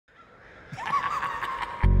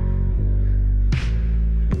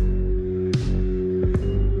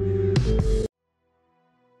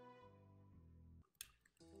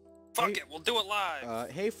Fuck it, we'll do it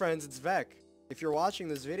live. Hey friends, it's Vec. If you're watching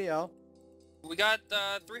this video, We got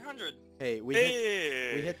 300. hey, we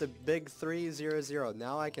hit the big 300.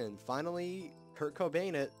 Now I can finally Kurt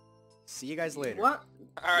Cobain it. See you guys later. What?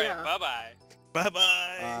 Alright, Yeah. bye-bye.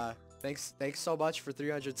 Bye-bye. Thanks so much for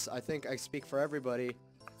 300. I think I speak for everybody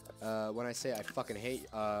when I say I fucking hate.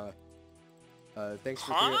 Thanks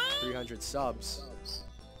for 300 subs.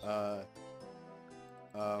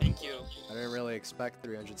 Thank you. I didn't really expect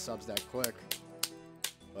 300 subs that quick,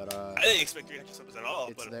 but I didn't expect 300 subs at all,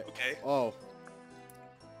 it's but there. okay. Oh,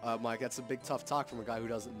 Mike, that's a big tough talk from a guy who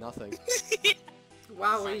does nothing.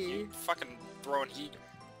 Wowie. Fucking throwing heat.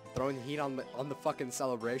 Throwing heat on the fucking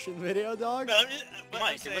celebration video, dog. No, I'm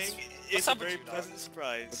Mike, saying what's it's a up with very you, dog? pleasant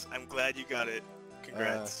surprise. I'm glad you got it.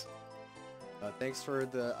 Congrats. Thanks for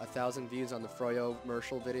the 1,000 views on the Froyo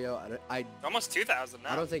commercial video. I Almost 2,000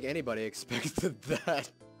 now. don't think anybody expected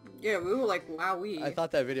that. Yeah, we were like, wowie. I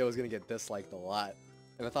thought that video was gonna get disliked a lot,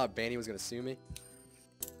 and I thought Banny was gonna sue me.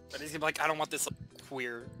 But he's gonna be like, I don't want this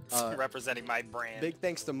queer representing my brand. Big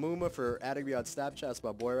thanks to Muma for adding me on Snapchat. That's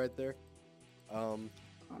my boy right there. Oh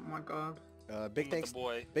my god. Big thanks to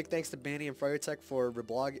Banny and Fryotech for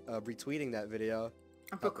retweeting that video.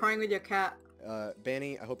 And for crying with your cat.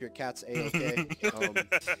 Banny, I hope your cat's a-okay.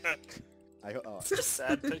 It's a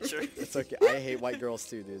sad picture. It's okay. I hate white girls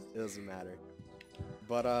too, dude. It doesn't matter.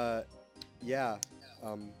 But yeah.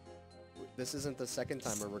 This isn't the second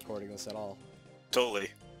time we're recording this at all. Totally.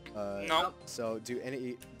 No. So do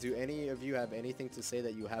any of you have anything to say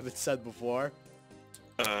that you haven't said before?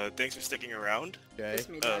 Thanks for sticking around. Okay. Kiss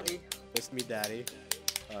me, daddy. Kiss me, daddy.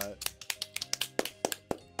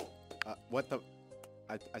 What the?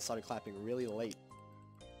 I started clapping really late.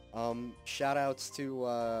 Shout outs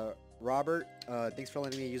to Robert. Thanks for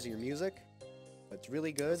letting me use your music. It's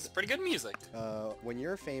really good. It's pretty good music. When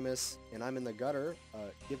you're famous and I'm in the gutter,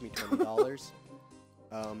 give me $20.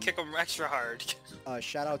 Kick them extra hard.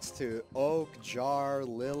 Shout outs to Oak, Jar,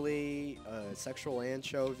 Lily, Sexual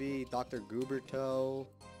Anchovy, Dr. Gooberto.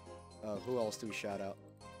 Who else do we shout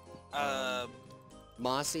out?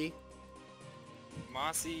 Mossy.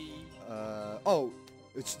 Mossy. Oh,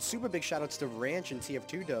 it's super big shout outs to Ranch and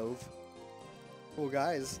TF2 Dove. Cool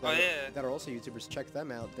guys that are also YouTubers. Check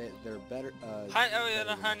them out. They're better. Hi,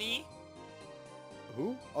 honey.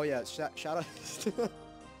 Who? Oh yeah, shout out.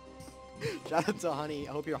 Shout out to Honey.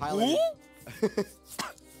 I hope your Highlander.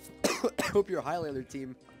 I hope your Highlander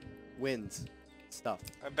team wins stuff.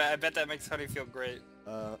 I bet that makes Honey feel great.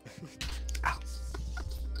 I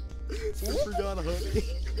forgot Honey.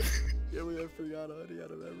 Yeah, we have forgot Honey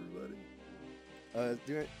out of everybody.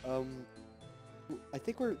 I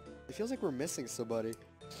think it feels like we're missing somebody.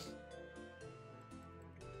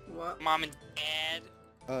 What? Mom and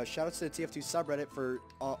Dad. Shout outs to the TF2 subreddit for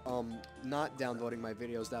not downvoting my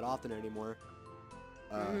videos that often anymore.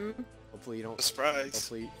 Hopefully you don't.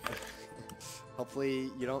 Surprise.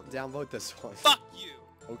 Hopefully you don't downvote this one. Fuck you.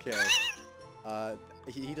 Okay.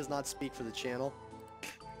 He does not speak for the channel.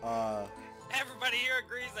 Everybody here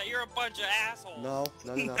agrees that you're a bunch of assholes. No.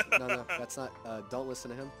 That's not. Don't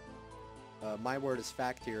listen to him. My word is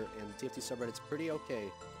fact here, and TF2 subreddit's pretty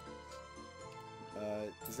okay.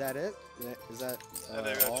 Is that it? Is that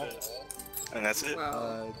all? And that's it.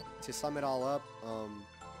 Well, To sum it all up,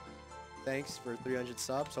 thanks for 300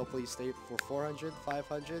 subs. Hopefully you stay for 400,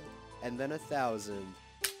 500, and then 1,000.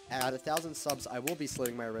 At 1,000 subs, I will be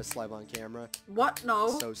slitting my wrists live on camera. what?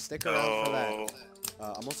 No. So stick around for that.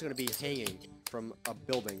 I'm also gonna be hanging from a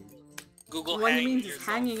building. Google What do you hang mean he's yourself.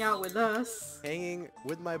 hanging out with us? Hanging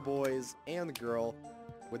with my boys and girl,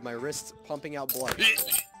 with my wrists pumping out blood.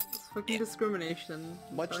 It's fucking discrimination.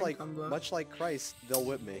 Much like Christ, they'll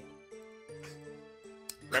whip me.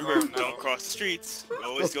 Remember, don't cross the streets.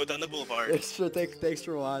 Always go down the boulevard. Thanks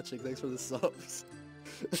for watching. Thanks for the subs.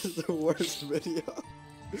 This is the worst video.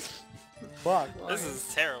 Fuck. This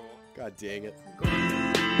is terrible. God dang it. Go.